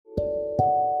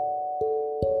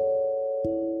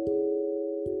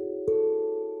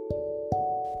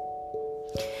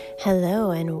Hello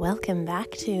and welcome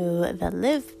back to the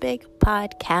Live Big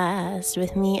podcast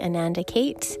with me, Ananda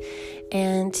Kate.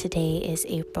 And today is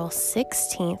April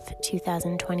 16th,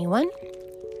 2021.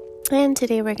 And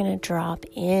today we're going to drop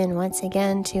in once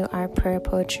again to our prayer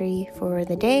poetry for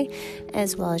the day,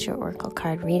 as well as your oracle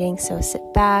card reading. So sit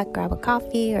back, grab a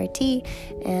coffee or tea,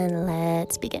 and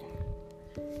let's begin.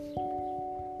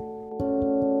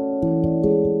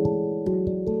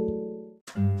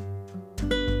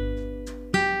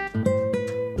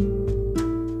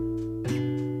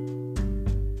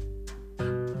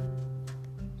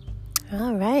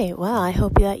 All right. Well, I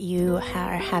hope that you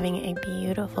are having a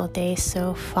beautiful day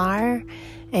so far.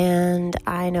 And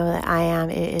I know that I am.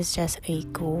 It is just a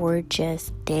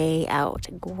gorgeous day out.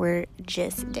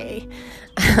 Gorgeous day.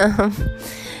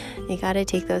 You got to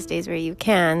take those days where you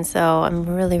can. So I'm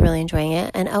really, really enjoying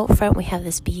it. And out front, we have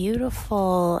this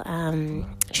beautiful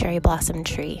cherry blossom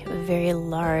tree, a very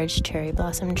large cherry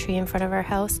blossom tree in front of our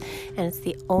house. And it's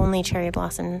the only cherry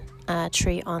blossom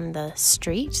tree on the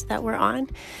street that we're on.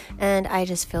 And I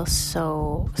just feel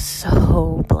so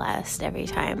blessed every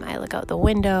time I look out the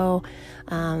window.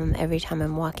 Every time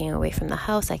I'm walking away from the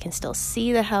house, I can still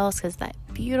see the house because that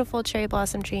beautiful cherry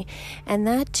blossom tree. And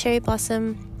that cherry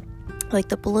blossom, like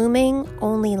the blooming,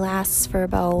 only lasts for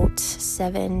about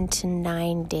 7 to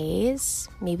 9 days,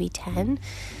 maybe 10.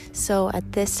 So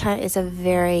at this time, it's a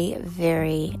very,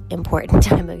 very important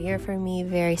time of year for me,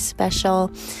 very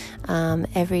special.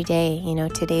 Every day,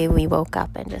 today we woke up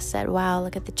and just said, wow,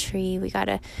 look at the tree. We got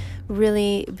to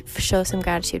really show some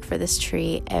gratitude for this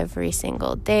tree every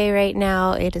single day right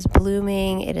now. It is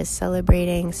blooming, it is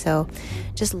celebrating. So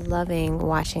just loving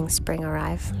watching spring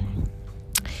arrive.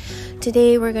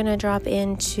 Today we're going to drop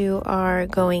into our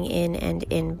Going In and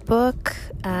In book.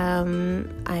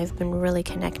 I've been really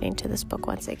connecting to this book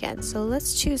once again. So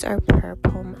let's choose our prayer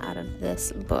poem out of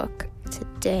this book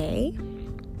today.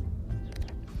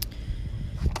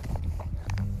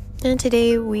 And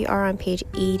today we are on page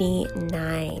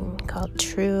 89 called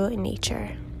True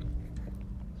Nature.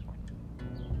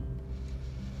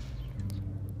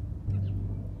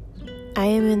 I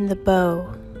am in the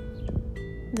bow,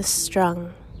 the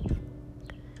strung,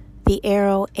 the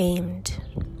arrow aimed,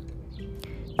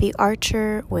 the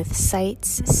archer with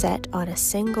sights set on a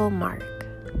single mark,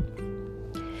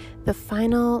 the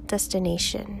final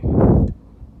destination,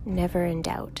 never in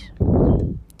doubt.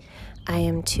 I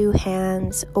am two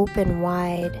hands open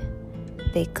wide,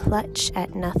 they clutch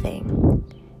at nothing,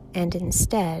 and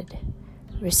instead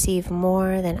receive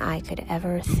more than I could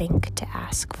ever think to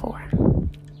ask for.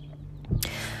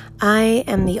 I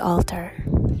am the altar,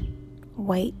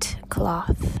 white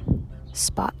cloth,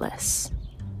 spotless,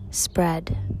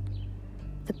 spread.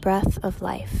 The breath of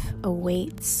life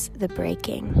awaits the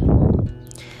breaking.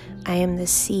 I am the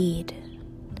seed,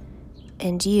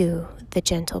 and you, the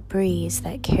gentle breeze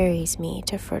that carries me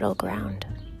to fertile ground.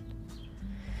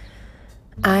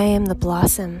 I am the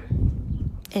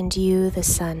blossom, and you the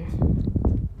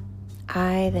sun.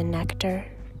 I the nectar,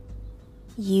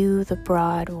 you the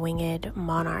broad-winged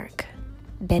monarch,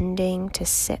 bending to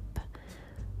sip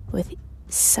with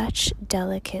such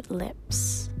delicate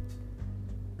lips,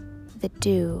 the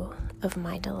dew of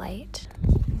my delight.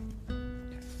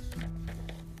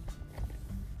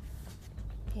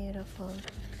 Beautiful.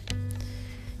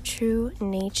 True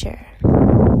nature.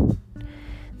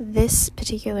 This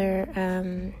particular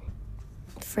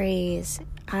phrase,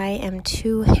 I am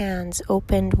two hands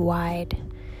opened wide,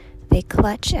 they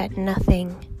clutch at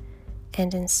nothing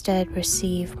and instead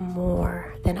receive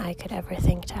more than I could ever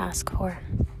think to ask for.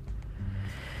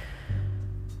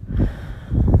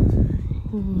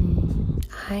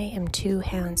 I am two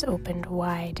hands opened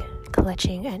wide,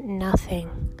 clutching at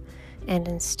nothing, and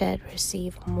instead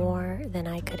receive more than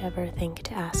I could ever think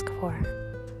to ask for.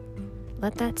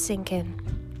 Let that sink in.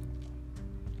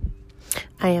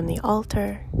 I am the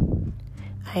altar,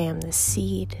 I am the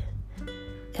seed,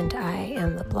 and I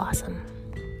am the blossom.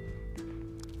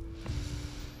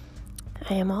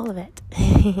 I am all of it,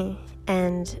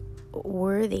 and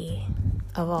worthy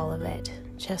of all of it,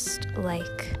 just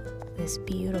like this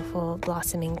beautiful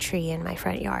blossoming tree in my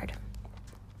front yard.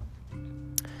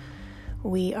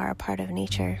 We are a part of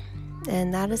nature,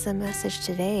 and that is the message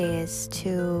today, is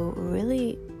to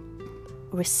really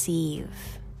receive.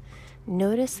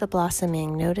 Notice the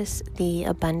blossoming, notice the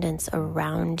abundance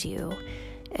around you,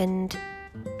 and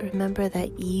remember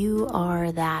that you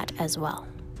are that as well.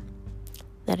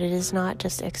 That it is not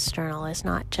just external, it's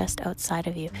not just outside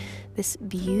of you. This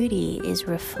beauty is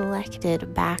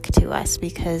reflected back to us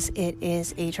because it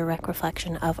is a direct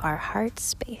reflection of our heart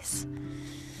space.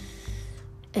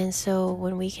 And so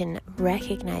when we can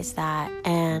recognize that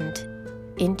and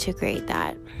integrate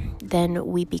that, then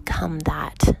we become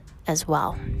that as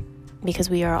well, because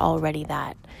we are already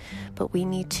that. But we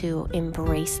need to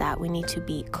embrace that. We need to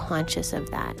be conscious of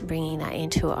that, bringing that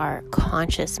into our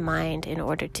conscious mind in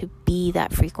order to be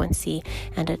that frequency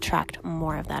and attract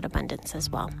more of that abundance as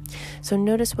well. So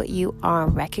notice what you are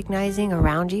recognizing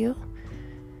around you,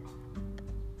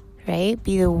 right?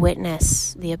 Be the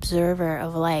witness, the observer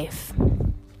of life.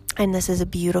 And this is a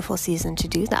beautiful season to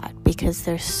do that, because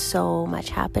there's so much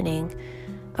happening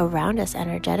around us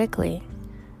energetically.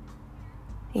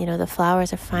 You know, the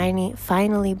flowers are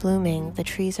finally blooming. The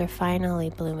trees are finally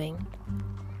blooming.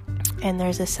 And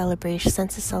there's a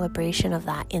sense of celebration of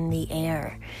that in the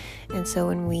air. And so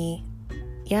when we,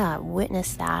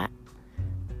 witness that,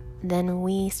 then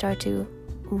we start to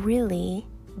really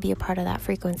be a part of that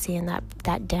frequency and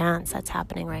that dance that's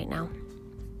happening right now.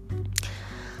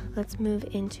 Let's move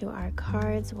into our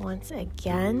cards once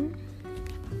again.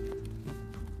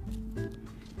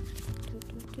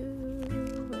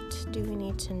 What do we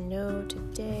need to know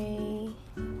today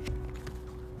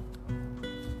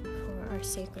for our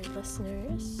sacred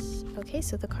listeners? Okay,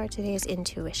 so the card today is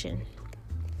Intuition.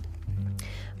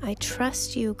 I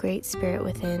trust you, Great Spirit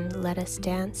within. Let us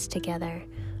dance together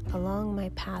along my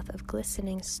path of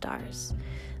glistening stars.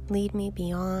 Lead me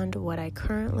beyond what I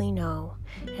currently know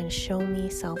and show me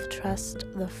self-trust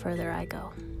the further I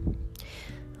go.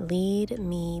 Lead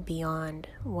me beyond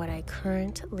what I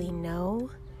currently know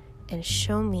and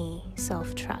show me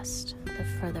self-trust the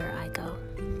further I go.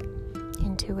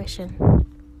 Intuition.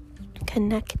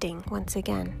 Connecting once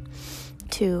again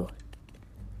to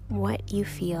what you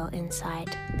feel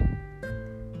inside.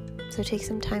 So take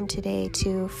some time today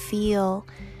to feel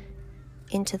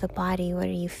into the body. What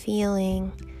are you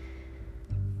feeling?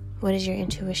 What is your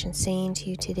intuition saying to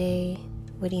you today?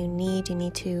 What do you need? Do you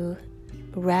need to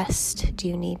rest? Do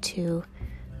you need to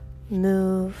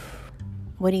move?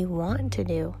 What do you want to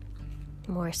do?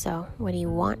 More so, what do you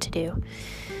want to do?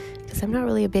 Because I'm not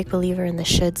really a big believer in the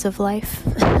shoulds of life.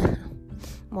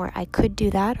 More, I could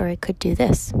do that or I could do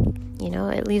this. You know,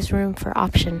 it leaves room for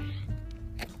option.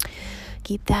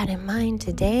 Keep that in mind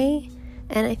today.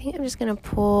 And I think I'm just going to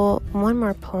pull one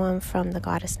more poem from the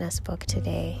Goddess Nest book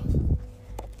today,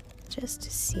 just to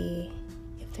see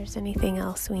if there's anything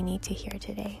else we need to hear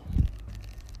today.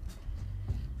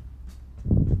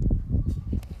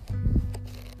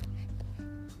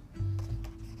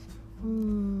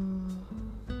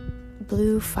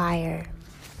 Blue Fire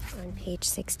on page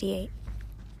 68.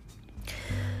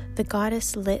 The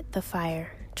goddess lit the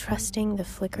fire, trusting the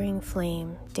flickering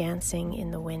flame dancing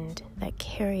in the wind that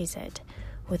carries it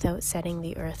without setting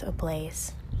the earth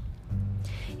ablaze.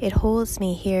 It holds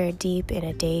me here deep in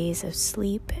a daze of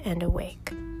sleep and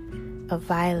awake. A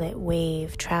violet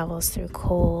wave travels through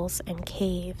coals and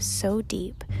caves so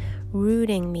deep,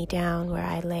 rooting me down where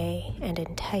I lay and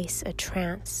entice a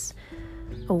trance,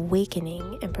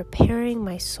 awakening and preparing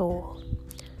my soul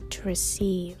to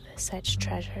receive such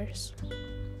treasures.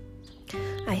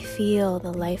 I feel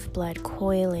the lifeblood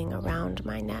coiling around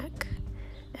my neck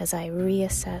as I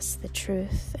reassess the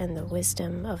truth and the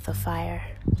wisdom of the fire.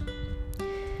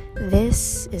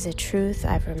 This is a truth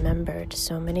I've remembered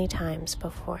so many times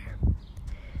before.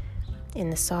 In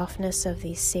the softness of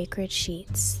these sacred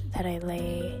sheets that I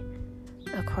lay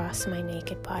across my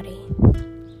naked body,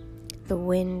 the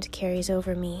wind carries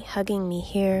over me, hugging me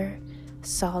here,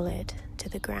 solid to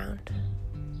the ground.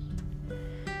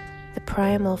 The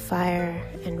primal fire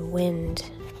and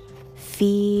wind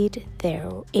feed their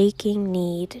aching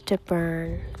need to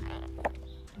burn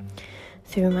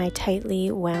through my tightly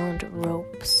wound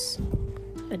ropes,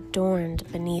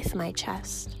 adorned beneath my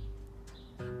chest.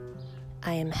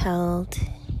 I am held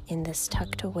in this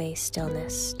tucked away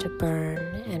stillness to burn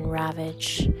and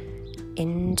ravage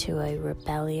into a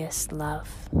rebellious love,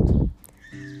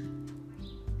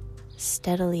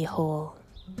 steadily whole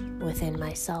within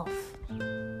myself.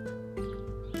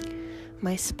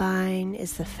 My spine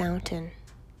is the fountain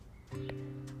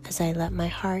as I let my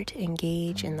heart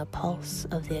engage in the pulse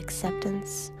of the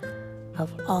acceptance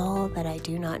of all that I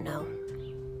do not know.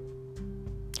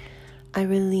 I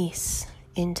release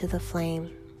into the flame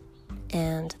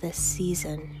and this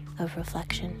season of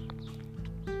reflection.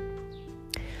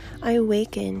 I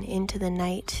awaken into the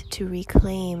night to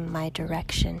reclaim my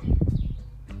direction.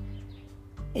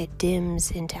 It dims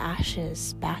into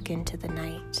ashes back into the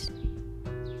night.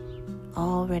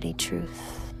 Already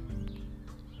truth,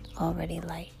 already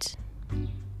light.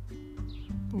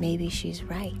 Maybe she's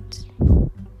right.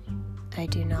 I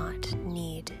do not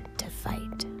need to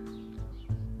fight.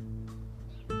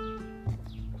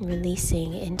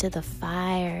 Releasing into the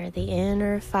fire, the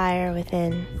inner fire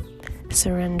within,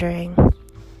 surrendering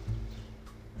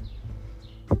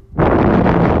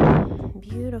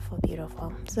beautiful,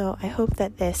 beautiful. So I hope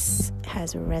that this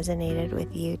has resonated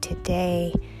with you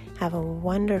today. Have a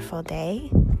wonderful day.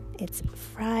 It's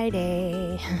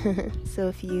Friday. So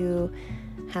if you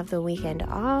have the weekend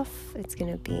off, it's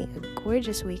going to be a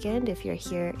gorgeous weekend if you're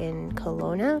here in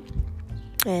Kelowna.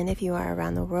 And if you are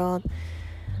around the world,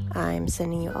 I'm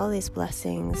sending you all these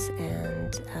blessings,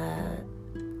 and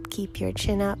keep your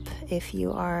chin up. If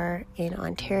you are in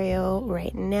Ontario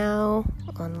right now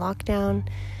on lockdown,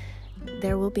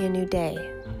 there will be a new day.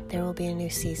 There will be a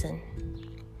new season.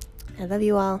 I love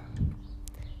you all.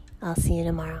 I'll see you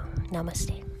tomorrow.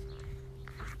 Namaste.